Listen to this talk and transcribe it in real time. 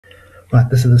Right,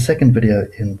 this is the second video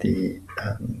in the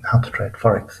How to Trade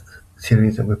Forex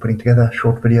series that we're putting together.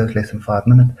 Short videos, less than 5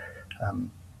 minutes,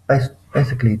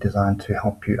 basically designed to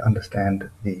help you understand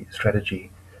the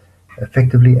strategy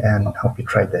effectively and help you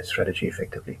trade that strategy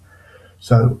effectively.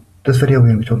 So this video we're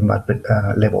going to be talking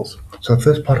about levels. So the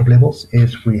first part of levels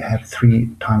is we have 3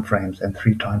 time frames and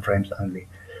 3 time frames only.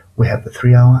 We have the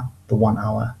 3 hour, the 1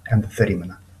 hour, and the 30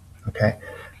 minute. Okay,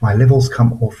 my levels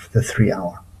come off the 3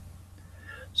 hour.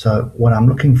 So what I'm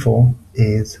looking for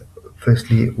is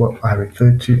firstly what I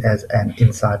refer to as an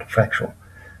inside fractal.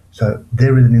 So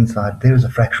there is a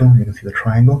fractal, you can see the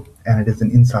triangle, and it is an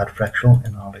inside fractal,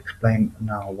 and I'll explain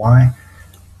now why.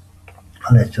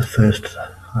 Let's just first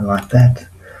highlight that.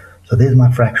 So there's my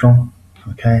fractal,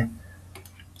 okay?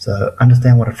 So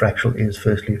understand what a fractal is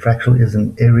firstly. Fractal is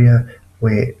an area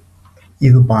where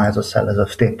either buyers or sellers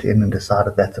have stepped in and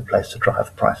decided that's a place to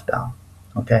drive price down.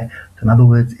 Okay, so in other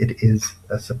words, it is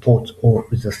a support or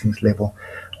resistance level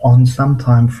on some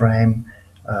time frame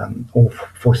or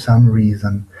for some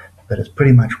reason, but it's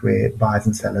pretty much where buyers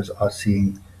and sellers are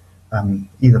seeing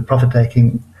either profit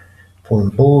taking for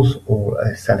the bulls or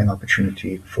a selling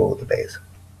opportunity for the bears.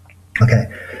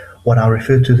 Okay, what I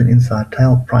refer to as an inside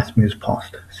tail, price moves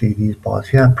past. See these bars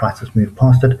here, prices move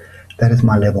past it. That is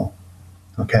my level.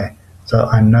 Okay, so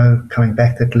I know coming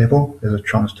back that level, there's a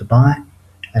chance to buy.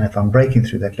 And if I'm breaking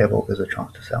through that level, there's a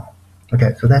chance to sell.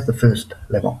 Okay, so that's the first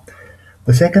level.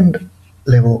 The second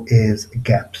level is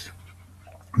gaps.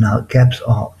 Now, gaps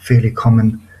are fairly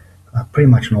common pretty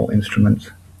much in all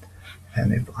instruments.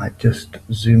 And if I just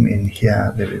zoom in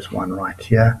here, there is one right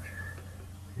here.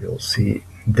 You'll see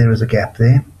there is a gap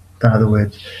there. In other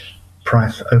words,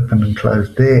 price opened and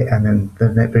closed there, and then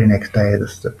the very next day,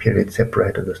 this is a period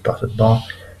separated, this dotted bar,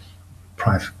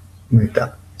 price moved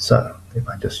up. So if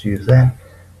I just use that,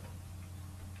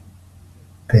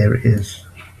 there is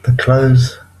the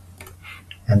close,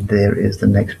 and there is the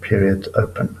next period's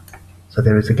open. So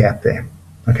there is a gap there.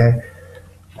 Okay,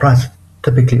 price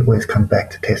typically always comes back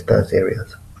to test those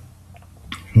areas.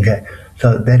 Okay,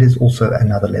 so that is also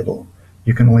another level.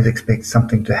 You can always expect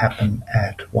something to happen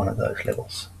at one of those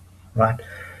levels, right?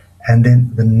 And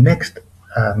then the next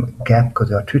gap, because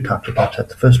there are 2 types of gaps.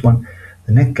 That's the first one.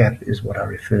 The next gap is what I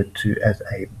refer to as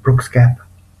a Brooks gap.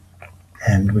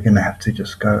 And we're going to have to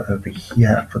just go over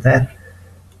here for that.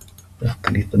 Just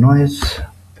delete the noise.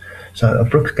 So a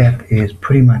Brooks gap is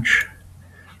pretty much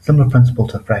similar principle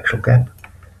to a fractal gap.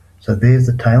 So there's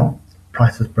the tail.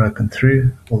 Price is broken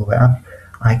through all the way up.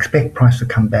 I expect price to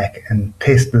come back and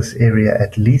test this area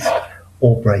at least,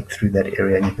 or break through that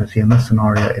area. And you can see in this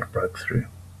scenario, it broke through.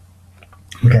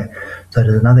 Okay, so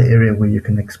there's another area where you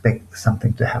can expect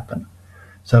something to happen.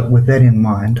 So with that in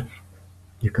mind,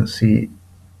 you can see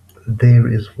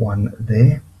there is one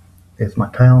there. There's my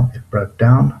tail, it broke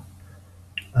down.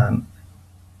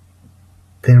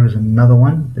 There is another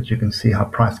one that you can see how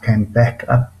price came back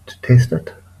up to test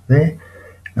it there.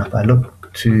 Now if I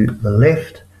look to the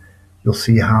left, you'll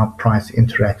see how price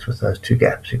interacts with those 2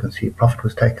 gaps. You can see profit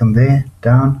was taken there,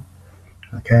 down.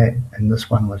 Okay, and this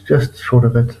one was just short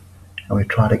of it, and we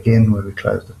tried again where we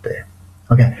closed it there.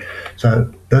 Okay,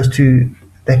 so those 2,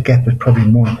 that gap is probably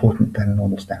more important than a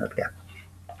normal standard gap.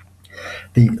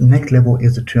 The next level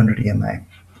is the 200 EMA,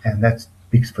 and that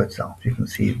speaks for itself. You can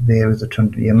see there is a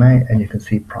 200 EMA, and you can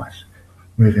see price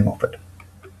moving off it.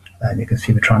 And you can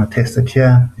see we're trying to test it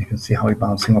here. You can see how we're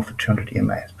bouncing off the 200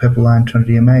 EMA. It's purple line, 200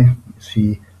 EMA. You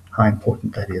see how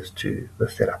important that is to the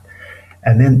setup.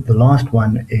 And then the last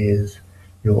one is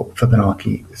your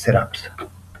Fibonacci setups.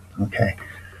 Okay,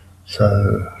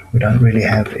 so we don't really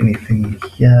have anything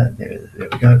here. There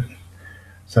we go.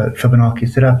 So Fibonacci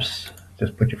setups.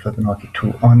 Just put your Fibonacci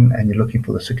tool on, and you're looking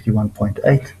for the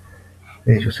 61.8.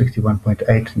 There's your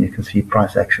 61.8, and you can see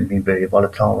price action being very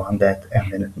volatile around that,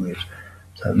 and then it moves.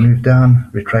 So move down,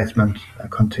 retracement,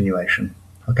 continuation.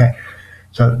 Okay,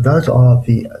 so those are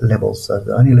the levels. So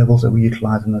the only levels that we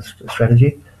utilize in this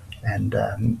strategy, and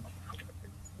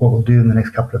what we'll do in the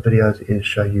next couple of videos is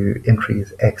show you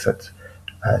entries, exits,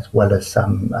 as well as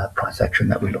some price action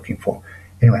that we're looking for.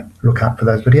 Anyway, look out for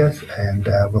those videos, and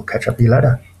we'll catch up with you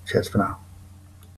later. Cheers for now.